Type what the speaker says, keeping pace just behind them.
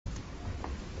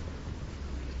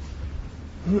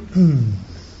So,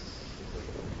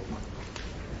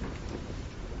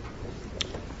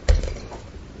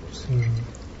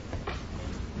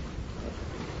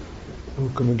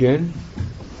 welcome again.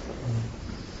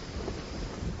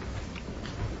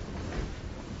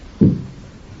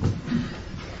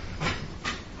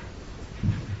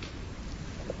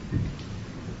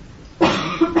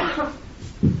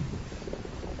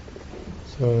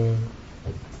 So,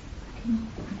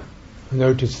 I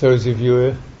notice those of you who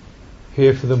are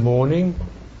here for the morning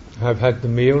have had the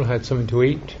meal, had something to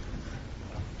eat.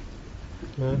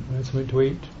 Yeah, had something to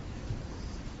eat.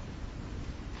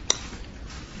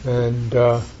 And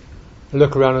I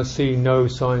look around and see no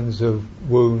signs of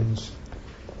wounds.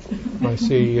 I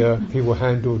see people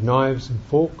handled knives and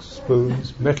forks,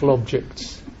 spoons, metal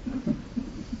objects.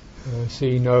 I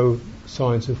see no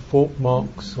signs of fork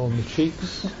marks on the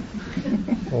cheeks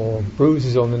or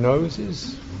bruises on the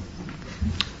noses.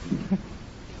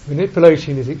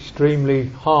 Manipulating is extremely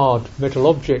hard metal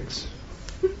objects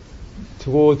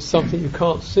towards something you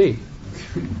can't see.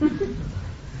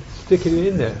 Sticking it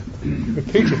in there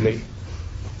repeatedly,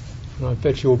 and I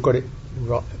bet you all got it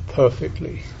right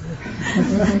perfectly.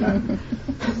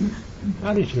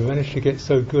 How did you manage to get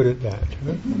so good at that?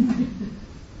 Huh?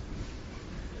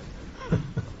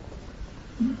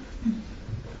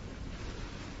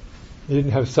 You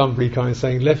didn't have somebody kind of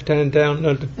saying left hand down,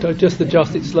 no, just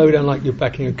adjust it, slow down like you're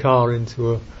backing a car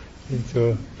into a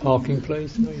parking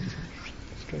place. No, you just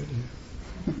straight in.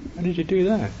 How did you do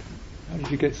that? How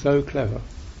did you get so clever?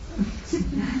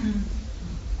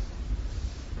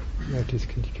 Notice,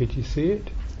 could you see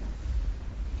it?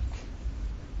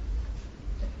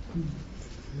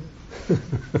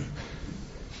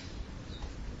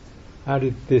 How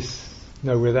did this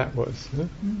know where that was? Huh?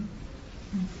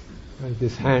 How did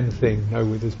this hand thing know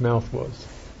where this mouth was?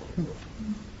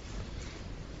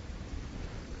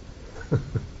 Of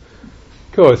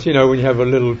course, you know, when you have a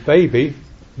little baby,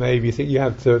 maybe you think you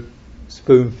have to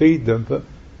spoon feed them, but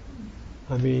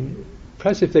I mean,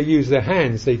 perhaps if they use their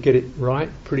hands, they get it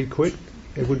right pretty quick.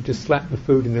 They wouldn't just slap the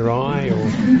food in their eye or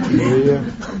in their ear.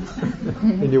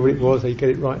 They knew what it was, they get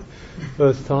it right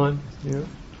first time, you know.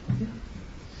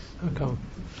 I can't.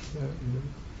 You know.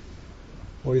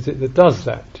 What is it that does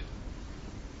that?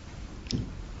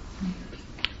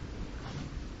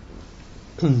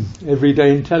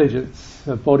 Everyday intelligence,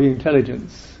 body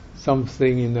intelligence.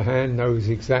 Something in the hand knows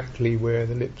exactly where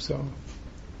the lips are.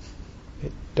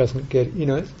 It doesn't get, you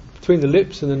know, it's between the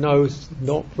lips and the nose,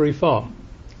 not very far.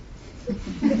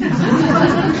 You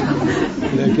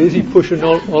know, does he push an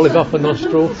olive up a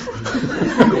nostril?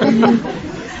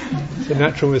 It's a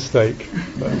natural mistake,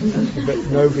 but I bet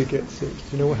nobody gets it.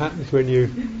 You know what happens when you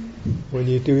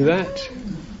do that?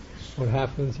 What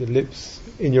happens? Your lips,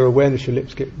 in your awareness, your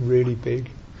lips get really big.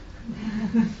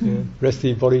 Yeah. The rest of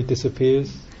your body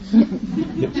disappears.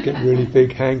 Lips get really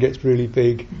big, hand gets really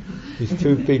big. These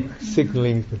two big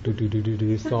signalling,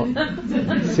 you start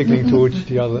signalling towards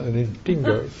each other, and then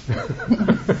bingo.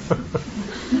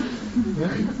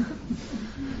 Yeah.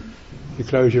 If you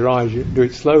close your eyes, you do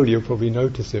it slowly, you'll probably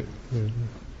notice it.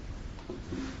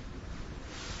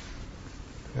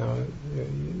 Now,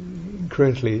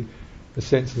 incrementally, the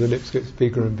sense of the lips gets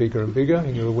bigger and bigger and bigger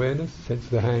in your awareness. The sense of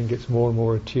the hand gets more and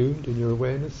more attuned in your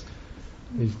awareness.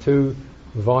 These two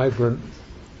vibrant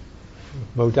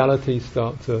modalities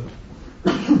start to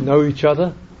know each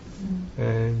other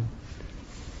and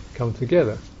come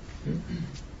together.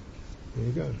 There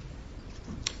you go.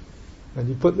 And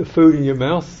you put the food in your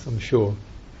mouth, I'm sure,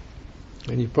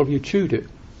 and you probably chewed it. Do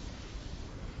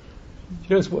you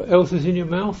notice what else is in your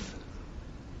mouth?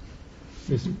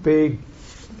 This big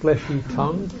fleshy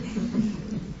tongue. Do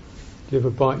you ever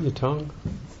bite your tongue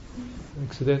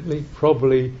accidentally?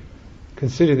 Probably,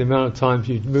 consider the amount of times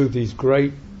you move these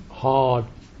great hard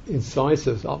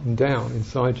incisors up and down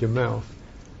inside your mouth.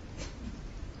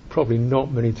 Probably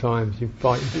not many times you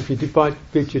bite. If you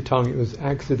bit your tongue, it was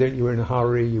accident. You were in a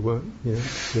hurry. You weren't. You know,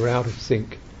 you're out of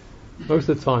sync. Most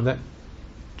of the time, that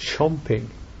chomping.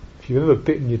 If you've ever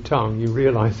bitten your tongue, you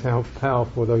realise how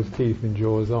powerful those teeth and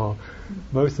jaws are.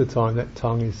 Most of the time, that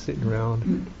tongue is sitting around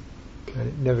and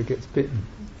it never gets bitten,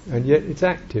 and yet it's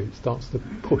active. It starts to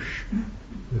push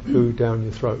the food down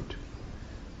your throat.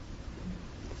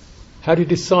 How do you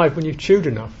decide when you've chewed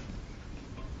enough?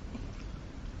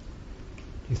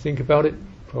 You think about it?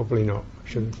 Probably not. I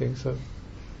shouldn't think so.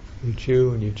 You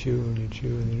chew and you chew and you chew,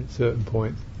 and then at a certain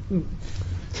point,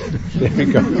 there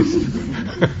it goes.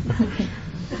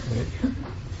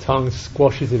 Tongue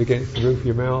squashes it against the roof of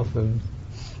your mouth, and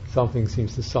something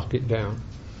seems to suck it down.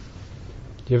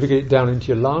 you ever get it down into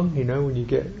your lung? You know, when you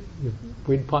get your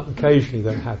windpipe, occasionally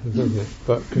that happens, doesn't it?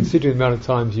 But considering the amount of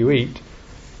times you eat,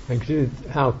 and considering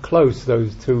how close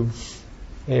those two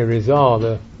areas are,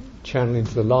 the channel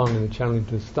into the lung and the channel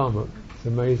into the stomach, it's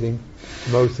amazing.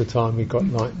 Most of the time we've got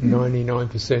like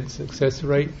 99% success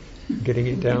rate getting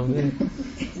it down there.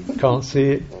 Can't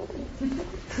see it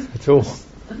at all.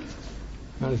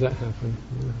 How does that happen?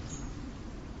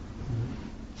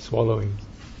 Swallowing.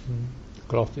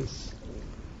 Glottis.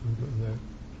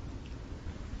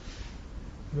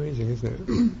 Amazing, isn't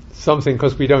it? Something,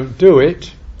 because we don't do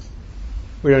it,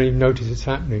 we don't even notice it's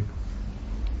happening.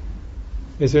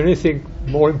 Is there anything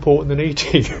more important than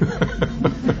eating?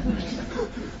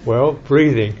 Well,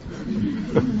 breathing.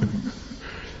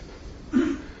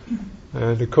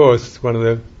 And of course, one of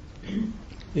the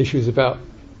issues about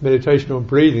meditation on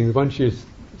breathing is once you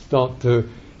start to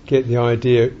get the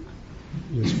idea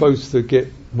you're supposed to get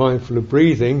mindful of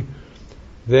breathing,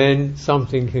 then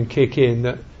something can kick in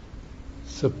that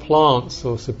supplants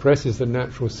or suppresses the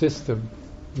natural system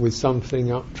with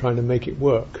something up trying to make it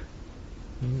work.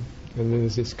 And then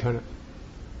there's this kind of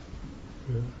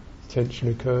tension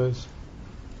occurs.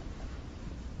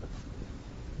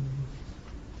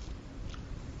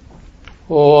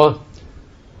 Or,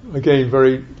 again,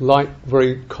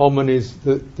 very common is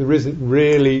that there isn't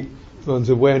really, one's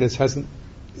awareness hasn't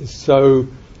been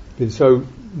so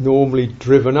normally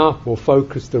driven up or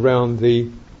focused around the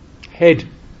head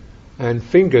and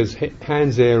fingers,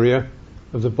 hands area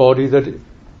of the body, that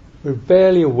we're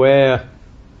barely aware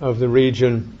of the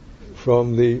region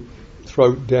from the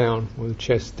throat down or the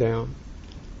chest down.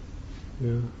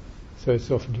 Yeah. So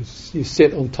it's often just you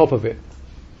sit on top of it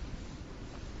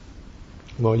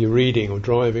while you're reading or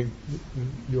driving.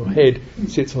 Your head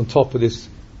sits on top of this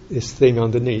thing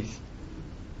underneath.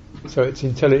 So it's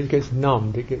intelligent, it gets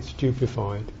numbed, it gets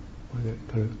stupefied by that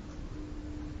kind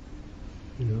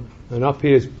of, And up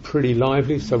here is pretty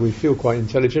lively, so we feel quite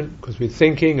intelligent because we're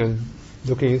thinking and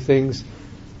looking at things.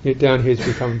 Yet down here it's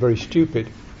become very stupid.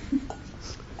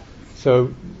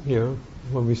 So,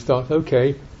 when we start,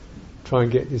 try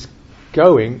and get this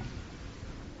going,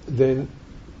 then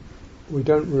we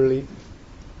don't really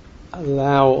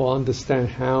allow or understand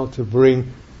how to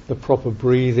bring the proper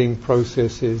breathing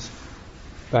processes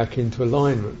back into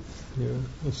alignment.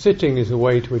 Well, sitting is a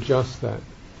way to adjust that.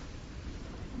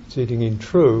 Sitting in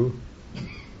true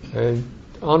and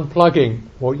unplugging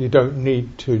what you don't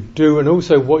need to do and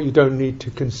also what you don't need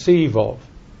to conceive of.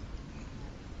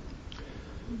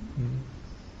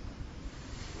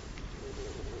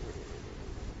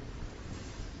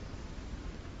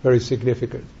 Very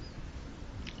significant.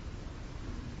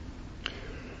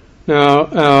 Now,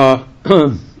 our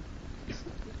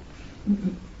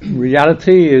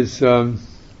reality is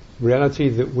reality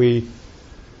that we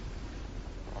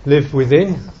live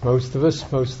within, most of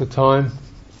us, most of the time.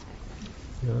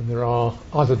 There are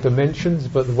other dimensions,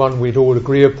 but the one we'd all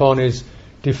agree upon is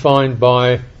defined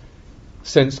by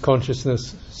sense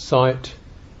consciousness, sight,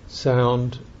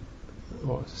 sound,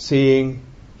 or seeing,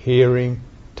 hearing,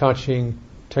 touching,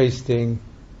 tasting,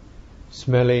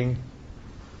 smelling,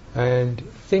 and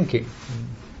thinking,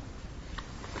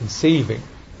 conceiving,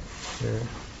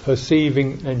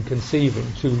 perceiving and conceiving.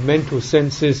 Two mental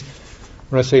senses.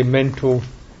 When I say mental,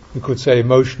 we could say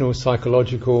emotional,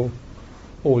 psychological,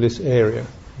 all this area.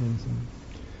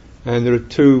 And there are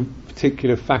two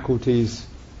particular faculties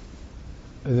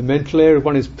in the mental area.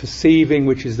 One is perceiving,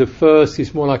 which is the first.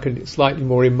 It's more like a slightly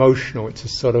more emotional. It's a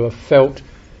sort of a felt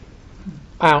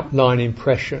outline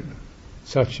impression,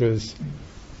 such as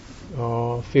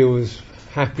feels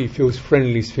happy, feels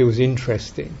friendly, feels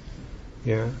interesting.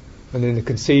 Yeah. And then the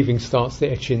conceiving starts to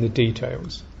etch in the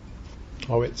details.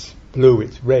 Oh, it's blue,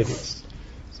 it's red, it's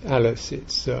Alice,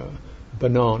 it's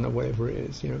banana, whatever it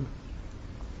is, You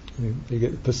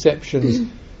get the perceptions,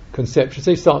 conceptions,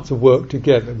 they start to work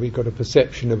together. We've got a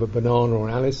perception of a banana or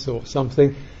Alice or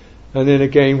something, and then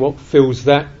again what fills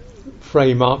that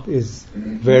frame up is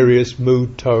various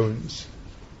mood tones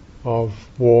of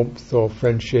warmth or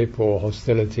friendship or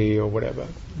hostility or whatever.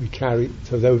 We carry,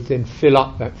 so those then fill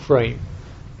up that frame.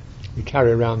 We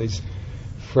carry around these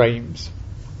frames.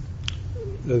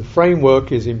 The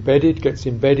framework is embedded, gets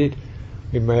embedded.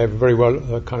 We may have very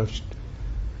well a kind of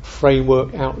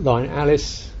framework outline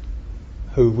Alice,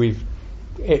 who we've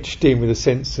etched in with a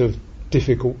sense of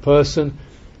difficult person.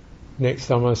 Next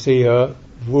time I see her,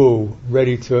 whoa,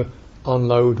 ready to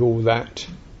unload all that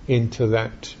into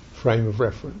that frame of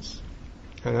reference.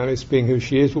 And Alice, being who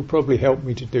she is, will probably help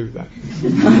me to do that.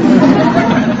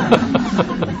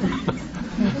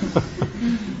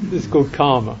 This is called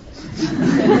karma.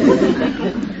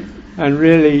 And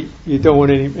really, you don't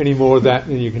want any more of that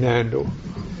than you can handle.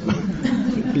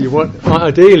 You want,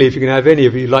 ideally, if you can have any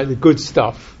of it, you like the good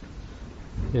stuff.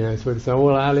 You know, so it's like,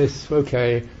 well, Alice,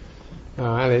 okay,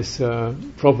 Alice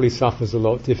probably suffers a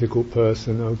lot, difficult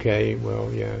person, okay,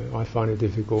 well, yeah, I find it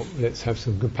difficult, let's have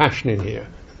some compassion in here.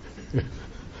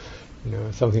 You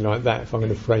know, something like that, if I'm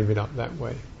going to frame it up that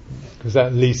way. Because that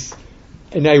at least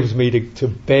enables me to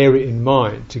bear it in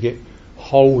mind, to get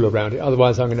whole around it.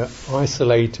 Otherwise I'm going to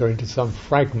isolate her into some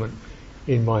fragment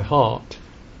in my heart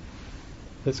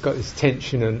that's got this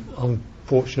tension and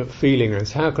unfortunate feeling. And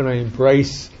so how can I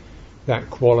embrace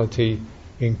that quality,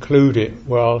 include it?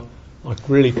 Well, I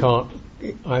really can't.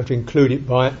 I have to include it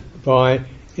by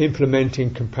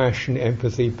implementing compassion,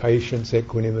 empathy, patience,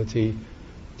 equanimity.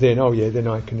 Then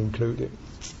I can include it.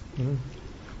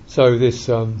 So this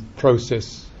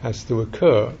process has to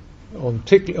occur,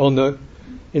 particularly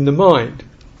in the mind.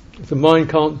 If the mind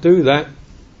can't do that,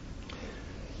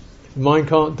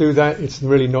 it's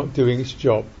really not doing its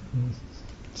job.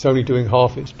 It's only doing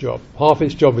half its job. Half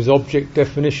its job is object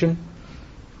definition,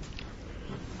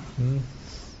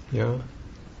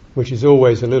 which is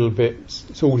always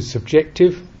it's always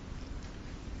subjective.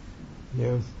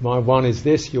 My one is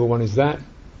this, your one is that.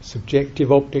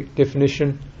 Subjective object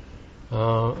definition.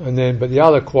 But the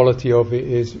other quality of it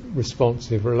is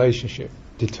responsive relationship.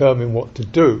 Determine what to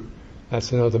do.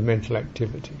 That's another mental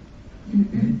activity.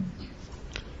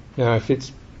 Now, if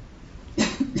it's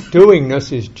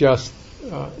doingness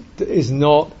is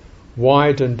not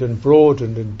widened and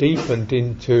broadened and deepened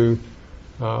into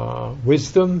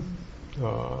wisdom,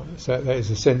 so there is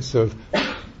a sense of,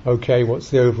 okay, what's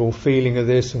the overall feeling of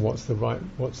this, and what's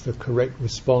the correct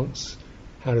response?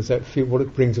 How does that feel? What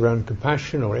it brings around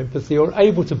compassion or empathy, or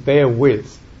able to bear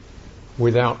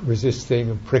without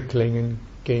resisting and prickling and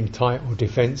getting tight or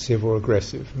defensive or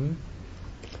aggressive.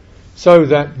 So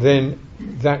that then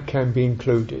that can be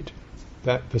included.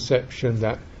 That perception,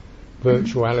 that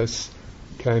virtualis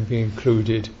can be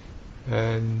included,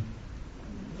 and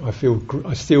I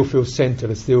still feel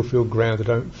centered, I still feel grounded,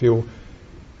 I don't feel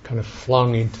kind of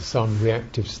flung into some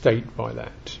reactive state by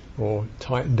that, or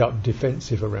tightened up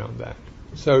defensive around that.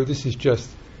 So this is just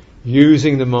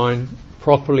using the mind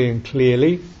properly and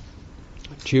clearly,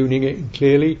 tuning it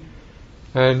clearly,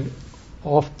 and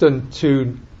often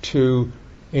to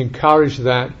encourage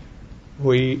that,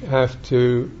 we have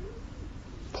to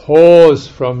pause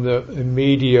from the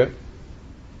immediate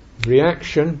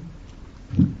reaction,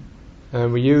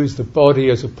 and we use the body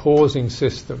as a pausing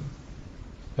system.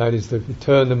 That is, we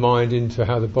turn the mind into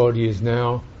how the body is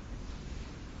now.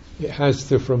 It has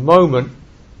to, for a moment,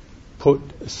 put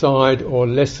aside or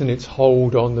lessen its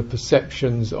hold on the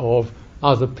perceptions of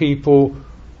other people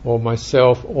or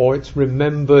myself, or its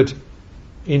remembered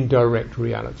indirect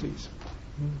realities.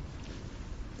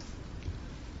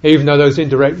 Even though those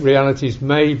indirect realities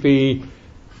may be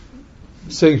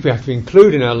things we have to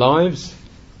include in our lives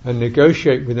and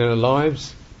negotiate within our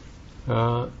lives,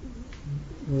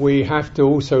 we have to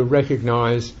also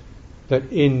recognise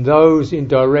that in those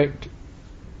indirect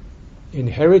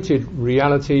inherited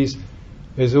realities,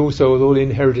 there's also all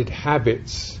inherited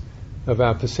habits of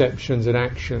our perceptions and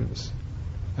actions,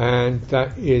 and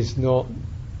that is not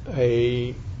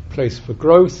a place for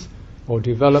growth or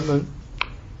development.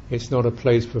 It's not a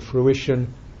place for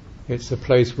fruition. It's a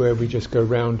place where we just go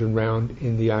round and round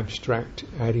in the abstract,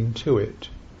 adding to it.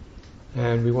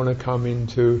 And we want to come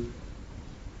into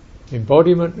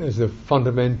embodiment as the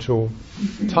fundamental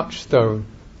touchstone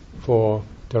for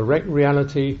direct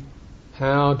reality.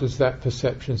 How does that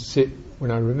perception sit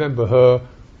when I remember her?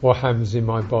 What happens in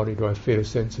my body? Do I feel a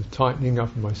sense of tightening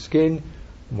up in my skin,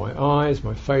 my eyes,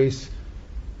 my face,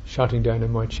 shutting down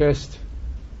in my chest?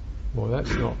 Well,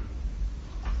 that's not.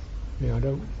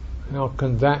 How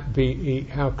can that be?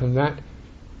 How can that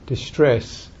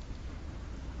distress?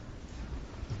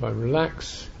 If I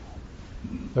relax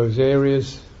those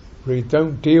areas, really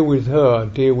don't deal with her,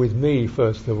 deal with me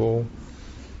first of all,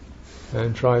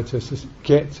 and try to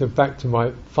get back to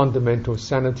my fundamental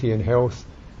sanity and health,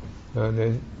 and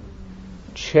then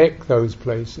check those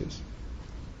places.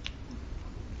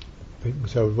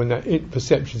 So when that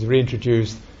perceptions are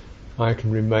reintroduced, I can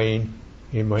remain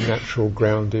in my natural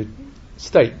grounded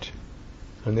state,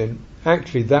 and then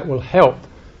actually that will help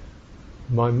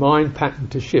my mind pattern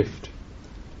to shift,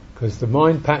 because the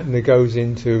mind pattern that goes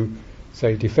into,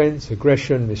 say, defense,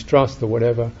 aggression, mistrust or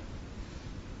whatever,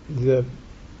 the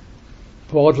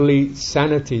bodily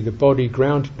sanity, the body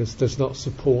groundedness does not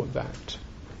support that.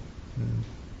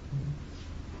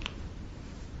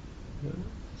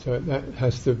 So that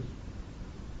has to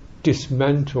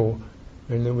dismantle,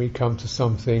 and then we come to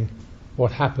something.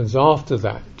 What happens after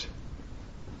that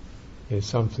is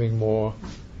something more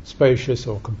spacious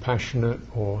or compassionate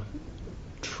or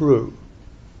true.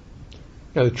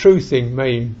 Now the true thing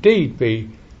may indeed be,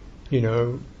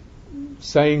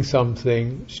 saying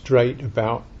something straight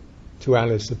about to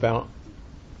Alice about,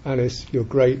 Alice, you're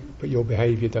great, but your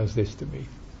behaviour does this to me.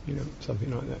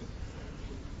 Something like that.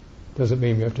 Doesn't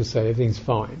mean we have to say everything's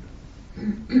fine.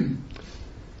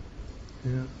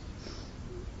 Yeah.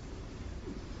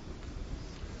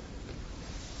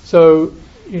 So,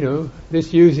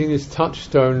 this using this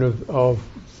touchstone of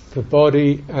the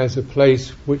body as a place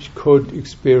which could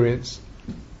experience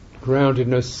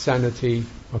groundedness, sanity,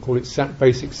 I call it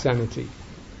basic sanity,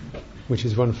 which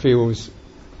is one feels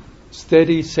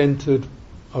steady, centred,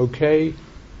 okay.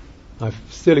 I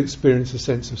still experience a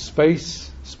sense of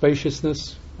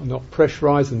spaciousness. I'm not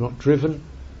pressurised, I'm not driven.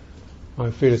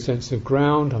 I feel a sense of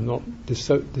ground, I'm not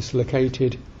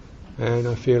dislocated, and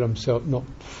I feel I'm not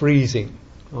freezing,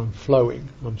 I'm flowing,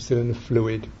 I'm still in a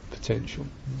fluid potential.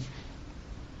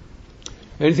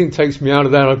 Anything that takes me out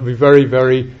of that, I'd be very,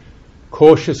 very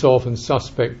cautious of and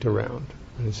suspect around.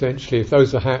 And essentially, if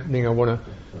those are happening, I want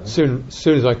to, as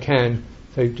soon as I can,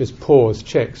 say just pause,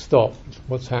 check, stop,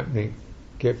 what's happening?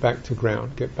 Get back to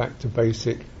ground, get back to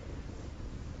basic,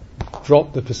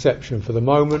 drop the perception for the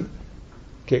moment,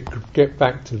 get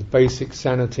back to the basic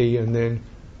sanity, and then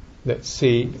let's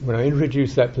see, when I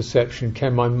introduce that perception,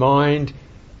 can my mind,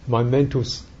 my mental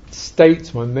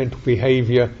states, my mental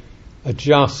behaviour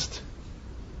adjust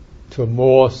to a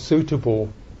more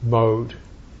suitable mode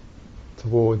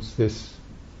towards this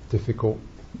difficult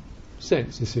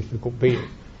sense, this difficult being.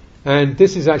 And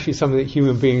this is actually something that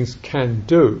human beings can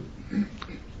do.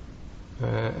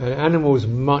 And animals are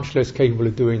much less capable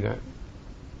of doing that.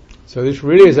 So this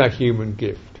really is our human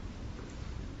gift.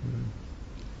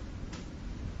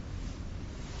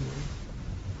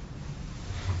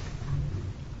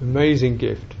 Amazing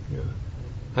gift.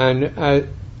 And it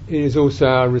is also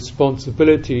our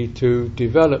responsibility to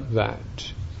develop that.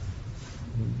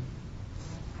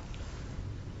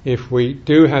 If we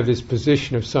do have this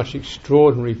position of such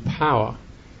extraordinary power,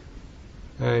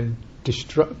 and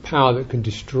power that can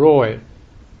destroy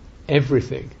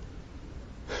everything,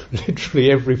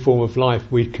 literally every form of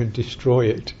life, we can destroy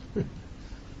it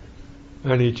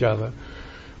and each other.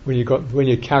 When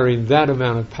you're carrying that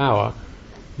amount of power,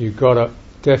 you've got to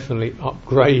definitely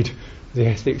upgrade the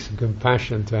ethics and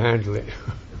compassion to handle it.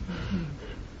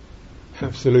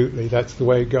 Absolutely, that's the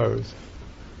way it goes.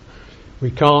 We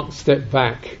can't step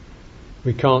back.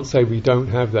 We can't say we don't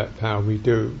have that power. We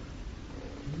do.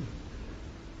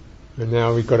 And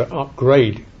now we've got to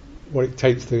upgrade what it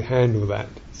takes to handle that,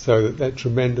 so that that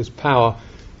tremendous power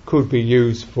could be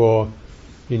used for,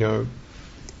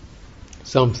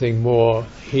 something more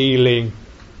healing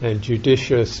and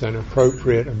judicious and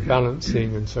appropriate and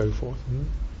balancing and so forth. And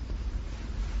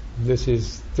this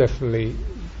is definitely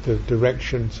the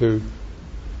direction to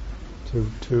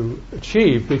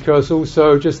achieve, because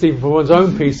also just even for one's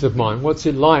own peace of mind, what's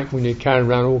it like when you carry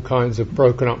around all kinds of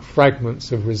broken up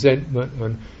fragments of resentment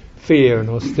and fear and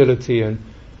hostility and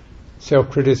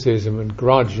self-criticism and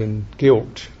grudge and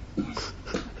guilt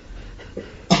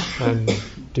and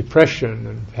depression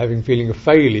and having feeling of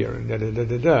failure and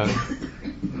da-da-da-da-da.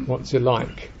 What's it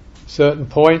like? At a certain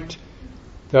point,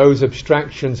 those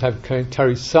abstractions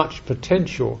carry such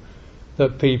potential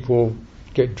that people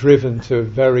get driven to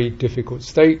very difficult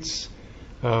states,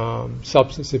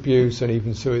 substance abuse and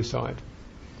even suicide.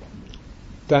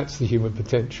 That's the human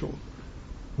potential.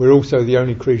 We're also the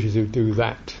only creatures who do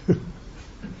that.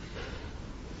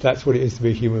 That's what it is to be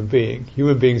a human being.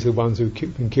 Human beings are the ones who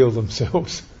can kill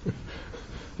themselves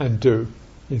and do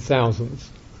in thousands.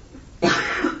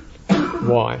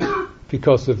 Why?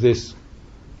 Because of this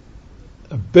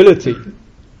ability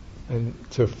and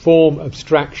to form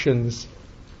abstractions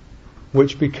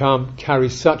which carry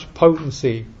such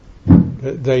potency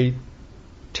that they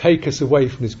take us away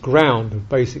from this ground of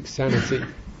basic sanity,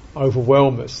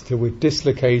 overwhelm us till we're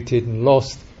dislocated and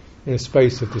lost in a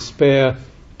space of despair,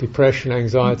 depression,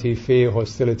 anxiety, fear,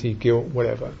 hostility, guilt,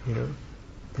 whatever.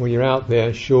 When you're out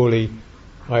there, surely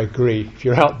I agree. If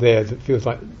you're out there, that feels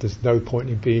like there's no point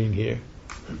in being here,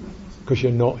 because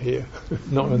you're not here,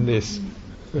 not on this.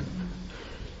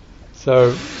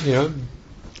 So,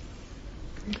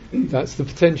 that's the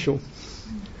potential.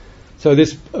 So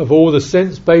this, of all the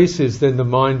sense bases, then the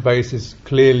mind base is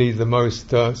clearly the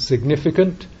most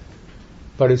significant,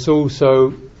 but it's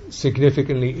also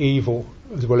significantly evil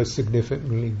as well as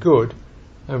significantly good,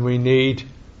 and we need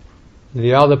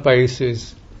the other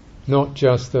bases not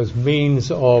just as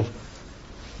means of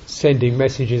sending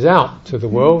messages out to the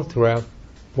world through our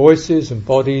voices and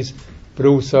bodies, but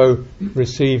also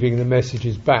receiving the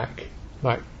messages back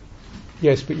Like,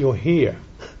 yes, but you're here.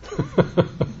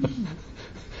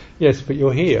 Yes, but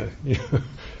you're here.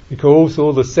 Because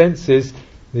all the senses,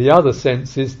 the other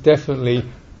senses, definitely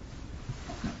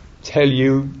tell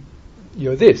you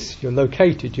you're this, you're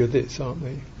located, you're this, aren't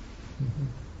they? Mm-hmm.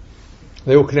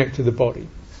 They all connect to the body.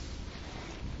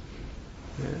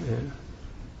 Yeah.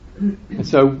 And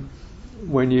so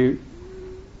when you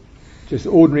just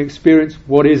ordinary experience,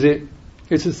 what is it?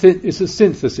 It's a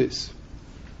synthesis.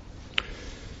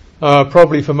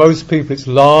 Probably for most people it's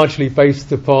largely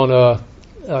based upon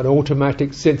an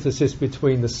automatic synthesis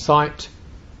between the sight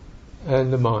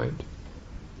and the mind.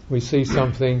 We see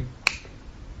something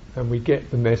and we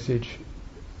get the message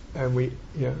and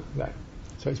that.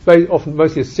 So it's often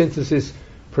mostly a synthesis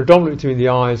predominantly between the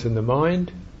eyes and the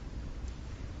mind.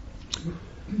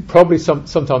 Probably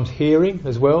sometimes hearing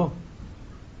as well.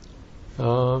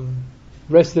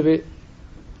 Rest of it,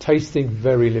 tasting,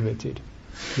 very limited.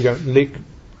 You don't lick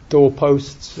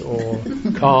doorposts or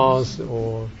cars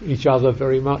or each other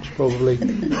very much, probably.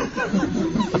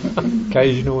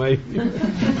 Occasionally.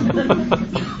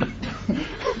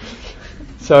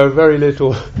 So very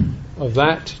little of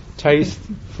that. Taste,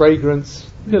 fragrance,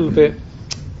 a little bit.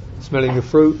 Smelling the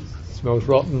fruit, smells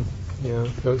rotten.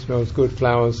 It smells good.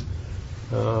 Flowers,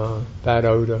 bad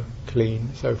odour,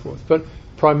 clean, so forth. But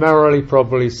primarily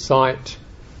probably sight,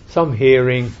 some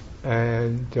hearing,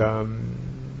 and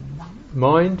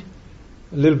mind,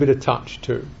 a little bit of touch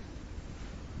too.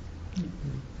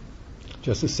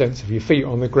 Just a sense of your feet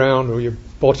on the ground or your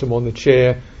bottom on the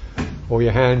chair or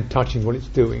your hand touching what it's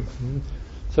doing.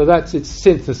 So it's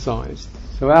synthesized.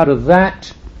 So out of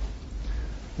that,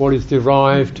 what is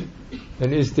derived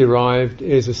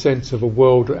is a sense of a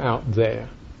world out there.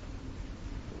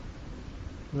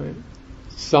 Right?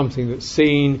 Something that's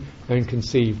seen and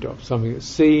conceived of. Something that's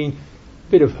seen,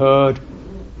 a bit of heard, a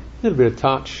little bit of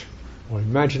touch, or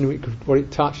imagining what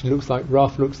it touched. It looks like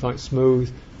rough, looks like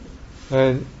smooth,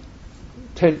 and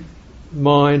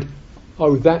mind.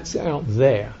 Oh, that's out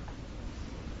there.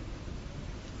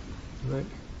 Right?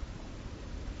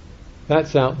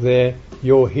 That's out there.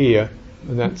 You're here,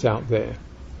 and that's out there.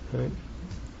 Right?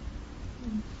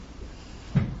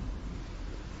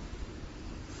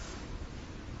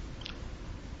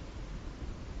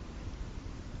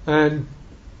 And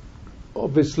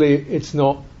obviously it's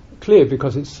not clear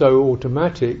because it's so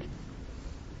automatic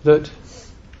that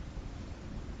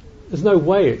there's no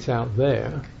way it's out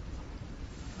there.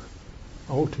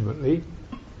 Ultimately,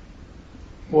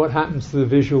 what happens to the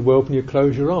visual world when you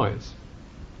close your eyes?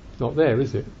 It's not there,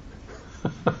 is it?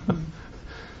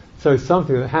 So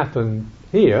something that happened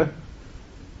here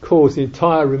caused the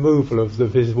entire removal of the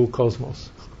visible cosmos.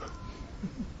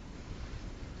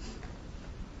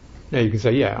 Now you can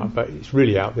say, yeah, but it's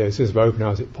really out there. As soon as I open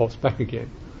eyes, it pops back again.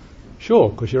 Sure,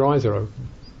 because your eyes are open.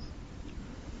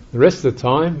 The rest of the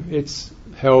time, it's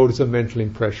held as a mental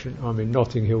impression. I'm in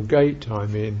Notting Hill Gate,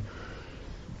 I'm in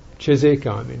Chiswick,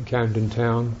 I'm in Camden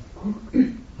Town.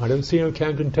 I don't see no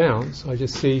Camden Towns. I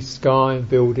just see sky and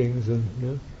buildings,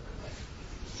 and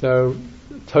so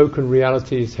token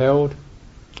reality is held,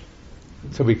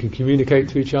 so we can communicate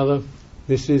to each other.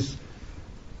 This is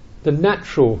the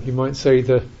natural, you might say,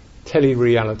 the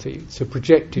tele-reality. It's a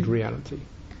projected reality,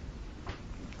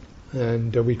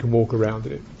 and we can walk around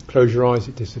in it. Close your eyes,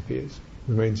 it disappears,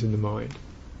 remains in the mind.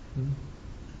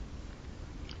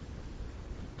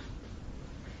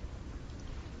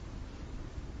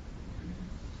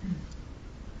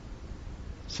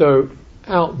 So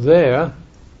out there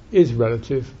is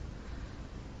relative.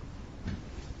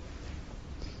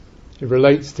 It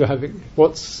relates to having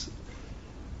what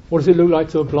does it look like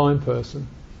to a blind person?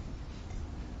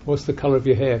 What's the colour of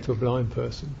your hair to a blind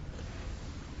person?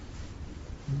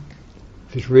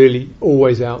 If it's really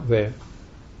always out there.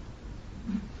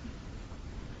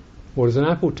 What does an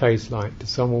apple taste like to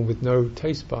someone with no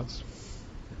taste buds?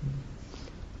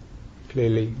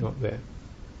 Clearly not there.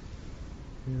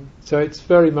 So it's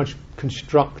very much a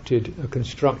constructed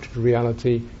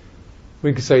reality.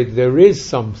 We could say there is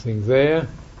something there,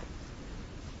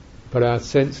 but our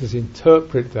senses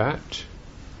interpret that,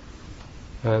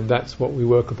 and that's what we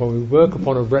work upon. We work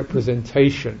upon a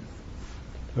representation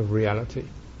of reality.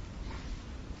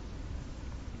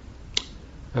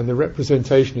 And the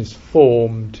representation is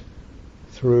formed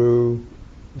through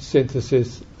the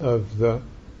synthesis of the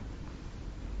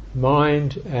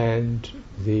mind and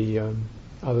the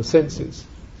other senses.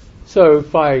 So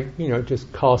if I,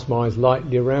 just cast my eyes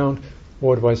lightly around,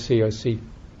 what do I see? I see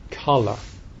colour.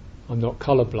 I'm not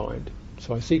colourblind,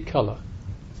 so I see colour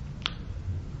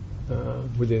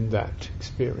within that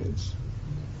experience.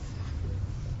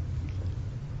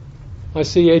 I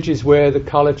see edges where the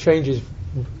colour changes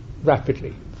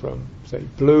rapidly from, say,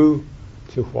 blue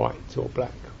to white or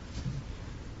black.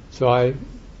 So I,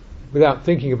 without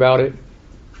thinking about it,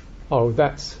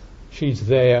 she's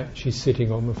there, she's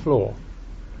sitting on the floor.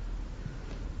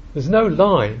 There's no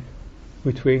line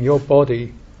between your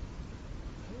body.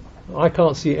 I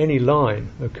can't see any line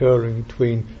occurring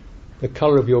between the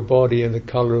colour of your body and the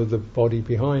colour of the body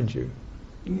behind you.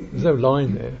 There's no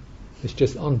line there. It's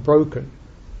just unbroken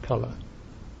colour.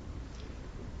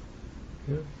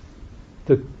 Yeah.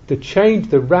 The change,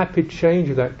 the rapid change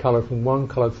of that colour from one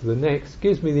colour to the next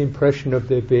gives me the impression of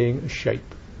there being a shape.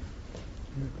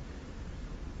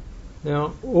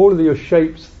 Now, all of your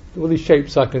shapes, all these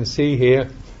shapes I can see here,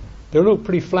 they look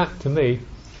pretty flat to me.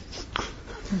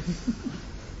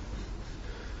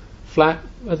 Flat,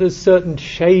 there's certain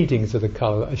shadings of the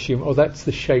colour that assume, that's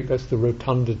the shape, that's the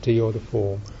rotundity or the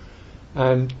form.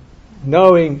 And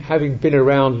knowing, having been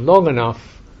around long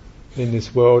enough in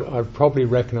this world, I'd probably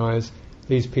recognise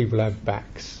these people have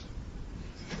backs.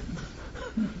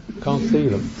 Can't see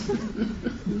them.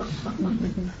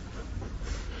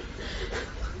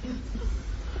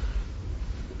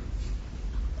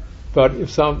 But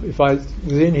if I was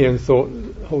in here and thought,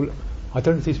 I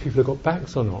don't know if these people have got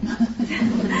backs or not. You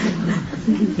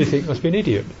think, must be an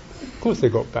idiot. Of course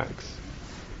they've got backs.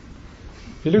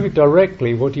 If you look at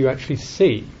directly, what do you actually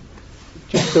see?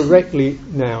 Just directly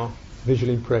now,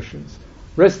 visual impressions.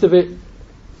 Rest of it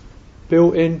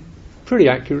built in pretty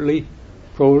accurately,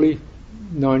 probably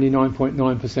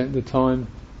 99.9% of the time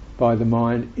by the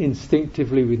mind,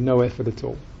 instinctively with no effort at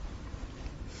all.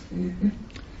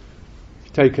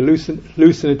 Take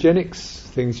hallucinogenics,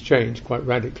 things change quite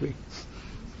radically.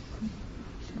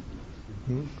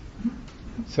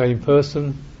 Same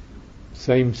person,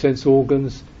 same sense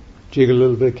organs, jiggle a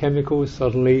little bit of chemicals,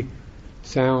 suddenly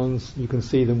sounds, you can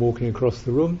see them walking across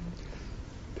the room.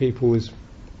 People's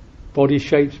body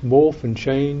shapes morph and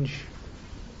change.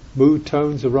 Mood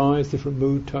tones arise, different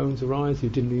mood tones arise you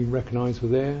didn't even recognise were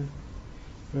there.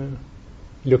 You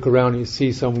look around and you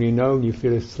see someone you know and you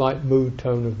feel a slight mood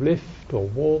tone of lift or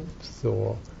warmth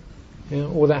or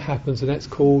all that happens, and that's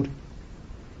called,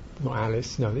 not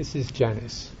Alice, no, this is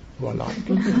Janice, who I like.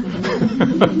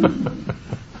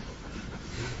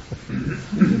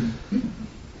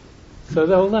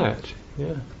 So all that,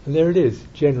 and there it is,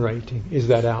 generating. Is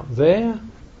that out there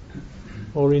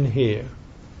or in here?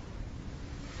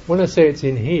 When I say it's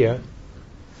in here,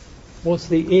 what's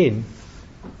the in?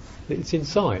 It's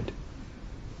inside.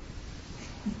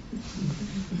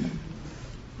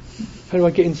 How do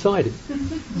I get inside it?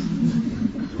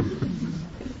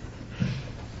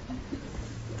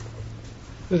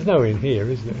 There's no in here,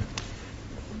 is there?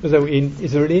 Is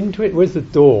there an in to it? Where's the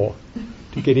door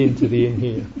to get into the in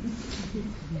here?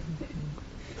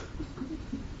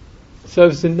 So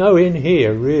if there's no in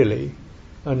here, really,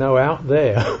 and no out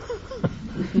there,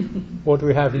 what do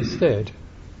we have instead?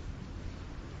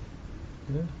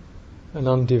 An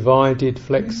undivided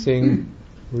flexing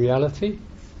reality.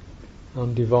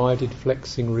 Undivided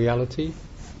flexing reality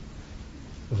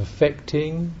of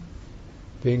affecting,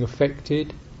 being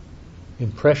affected,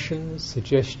 impressions,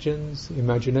 suggestions,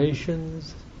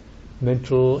 imaginations,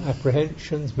 mental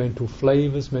apprehensions, mental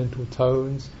flavours, mental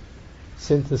tones,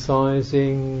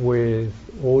 synthesizing with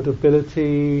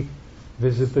audibility,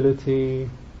 visibility,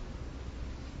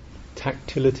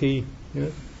 tactility.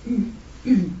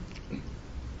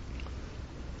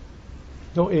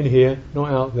 Not in here, not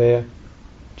out there,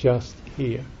 just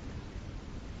here.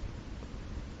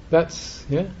 That's,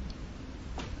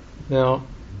 Now,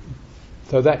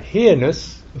 so that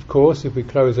here-ness, of course, if we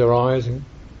close our eyes, and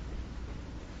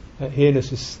that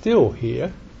here-ness is still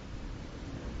here,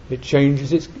 it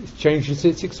changes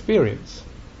its experience.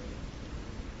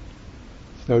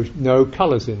 There's no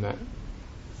colours in that.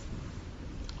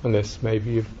 Unless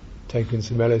maybe you've taken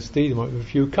some LSD, there might be a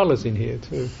few colours in here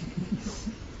too.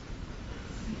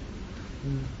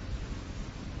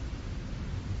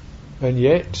 And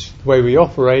yet, the way we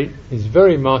operate is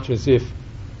very much as if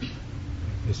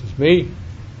this is me,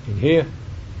 in here,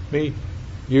 me,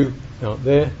 you, out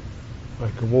there. I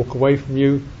can walk away from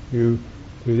you, you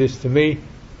do this to me,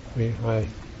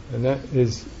 and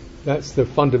that's the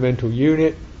fundamental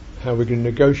unit, how we're going to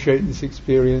negotiate this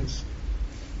experience.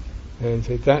 And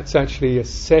so that's actually a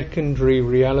secondary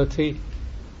reality,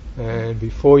 and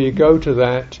before you go to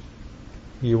that,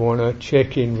 you want to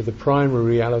check in with the primary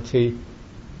reality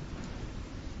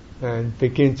and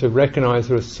begin to recognize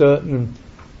there are certain,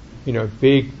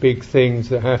 big things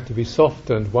that have to be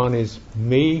softened. One is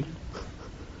me,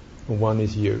 and one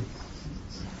is you.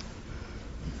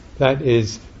 That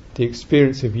is the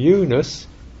experience of you-ness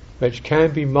which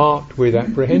can be marked with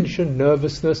apprehension,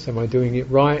 nervousness. Am I doing it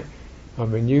right?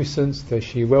 I'm a nuisance. Does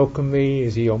she welcome me?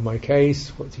 Is he on my case?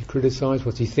 What's he criticise?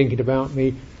 What's he thinking about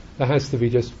me? There has to be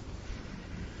just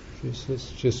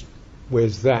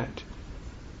where's that?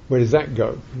 Where does that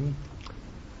go?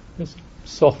 Just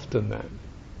soften that.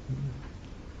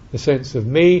 The sense of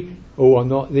me, oh, I'm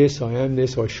not this, I am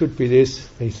this, or I should be this,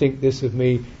 they think this of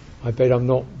me, I bet I'm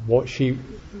not what she...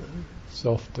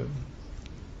 Soften.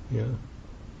 Yeah.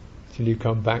 Till you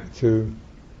come back to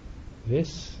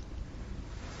this.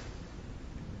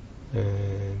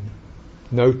 And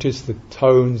notice the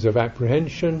tones of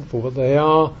apprehension for what they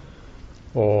are,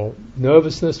 or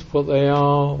nervousness for what they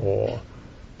are, or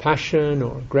passion,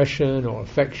 or aggression, or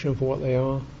affection for what they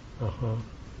are.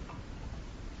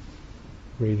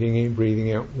 Breathing in,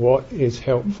 breathing out. What is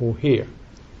helpful here?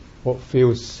 What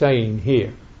feels sane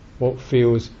here? What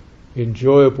feels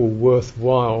enjoyable,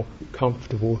 worthwhile,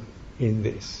 comfortable in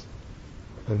this?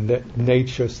 And let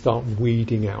nature start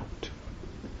weeding out.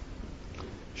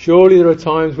 Surely there are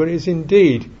times when it is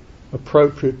indeed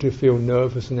appropriate to feel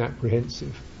nervous and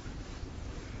apprehensive.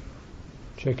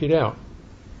 Check it out.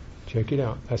 Check it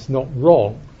out. That's not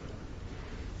wrong.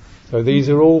 So these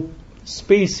are all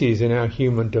species in our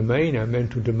human domain, our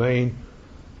mental domain.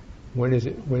 When is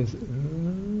it?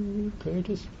 Okay,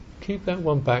 just keep that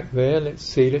one back there. Let's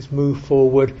see. Let's move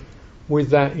forward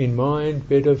with that in mind.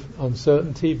 Bit of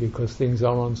uncertainty because things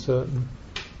are uncertain.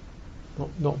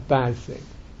 Not bad thing.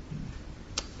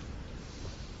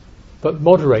 But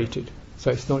moderated,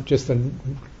 so it's not just a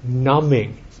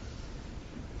numbing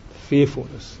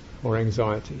fearfulness or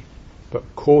anxiety, but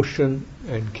caution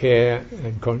and care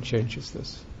and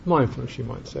conscientiousness. Mindfulness, you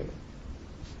might say.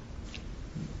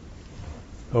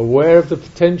 Aware of the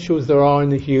potentials there are in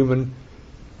the human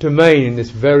domain, in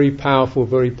this very powerful,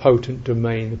 very potent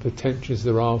domain, the potentials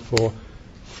there are for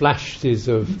flashes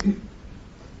of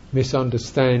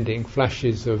misunderstanding,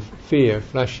 flashes of fear,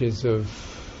 flashes of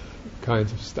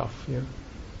kinds of stuff. Yeah,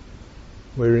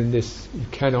 we're in this. You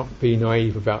cannot be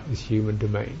naive about this human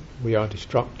domain. We are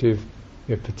destructive.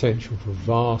 We have potential for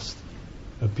vast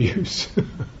abuse.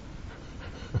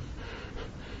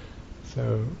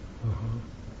 So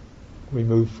we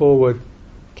move forward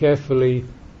carefully,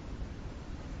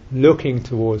 looking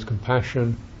towards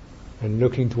compassion and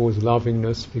looking towards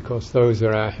lovingness, because those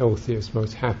are our healthiest,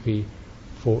 most happy,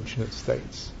 fortunate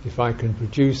states. If I can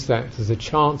produce that, if there's a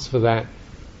chance for that,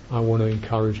 I want to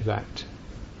encourage that.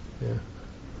 Yeah,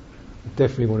 I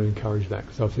definitely want to encourage that,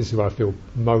 because this is where I feel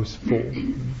most full.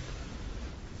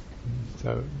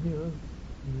 So,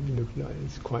 look like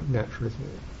it's quite natural, isn't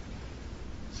it?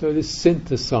 So this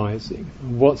synthesizing,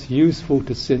 what's useful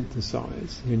to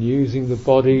synthesize, and using the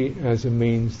body as a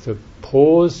means to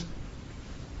pause,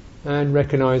 and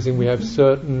recognizing we have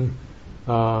certain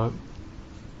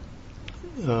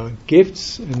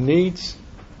gifts and needs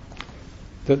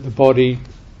that the body,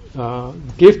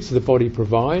 gifts the body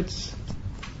provides,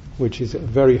 which is a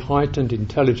very heightened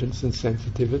intelligence and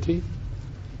sensitivity,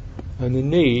 and the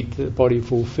need that the body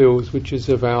fulfills, which is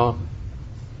of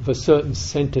a certain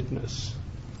centeredness,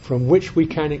 from which we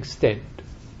can extend.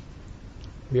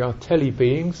 We are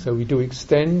tele-beings, so we do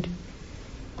extend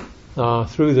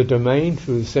through the domain,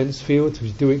 through the sense fields.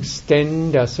 We do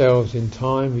extend ourselves in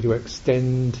time, we do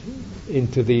extend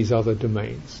into these other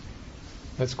domains.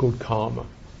 That's called karma.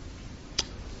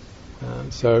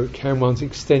 So can one's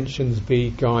extensions be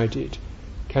guided?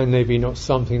 Can they be not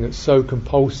something that's so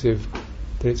compulsive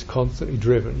that it's constantly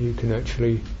driven? You can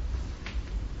actually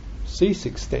cease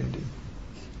extending,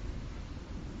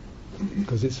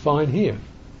 because it's fine here.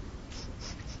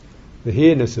 The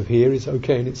here-ness of here is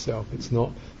okay in itself. It's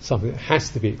not something that has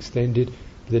to be extended,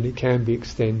 but then it can be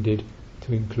extended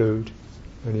to include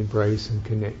and embrace and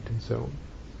connect and so on.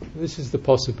 This is the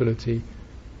possibility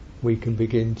we can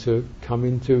begin to come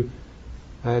into,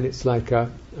 and it's like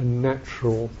a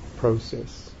natural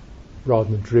process rather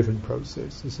than a driven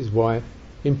process. This is why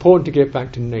it's important to get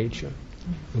back to nature.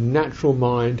 The natural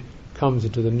mind comes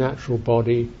into the natural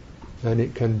body, and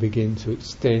it can begin to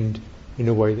extend in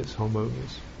a way that's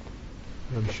harmonious.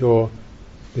 I'm sure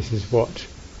this is what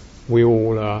we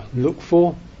all look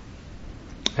for,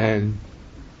 and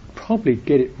probably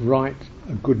get it right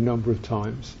a good number of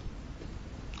times.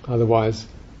 Otherwise,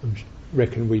 I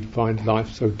reckon we'd find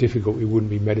life so difficult we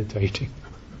wouldn't be meditating.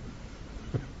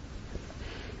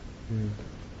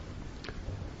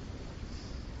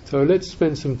 So let's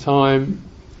spend some time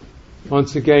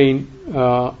once again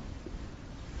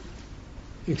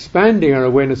expanding our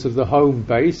awareness of the home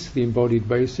base, the embodied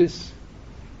basis,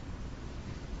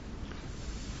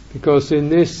 because in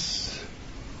this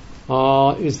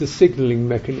is the signalling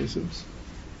mechanisms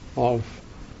of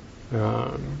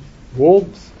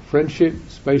warmth, friendship,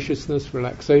 spaciousness,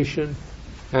 relaxation,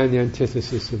 and the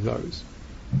antithesis of those.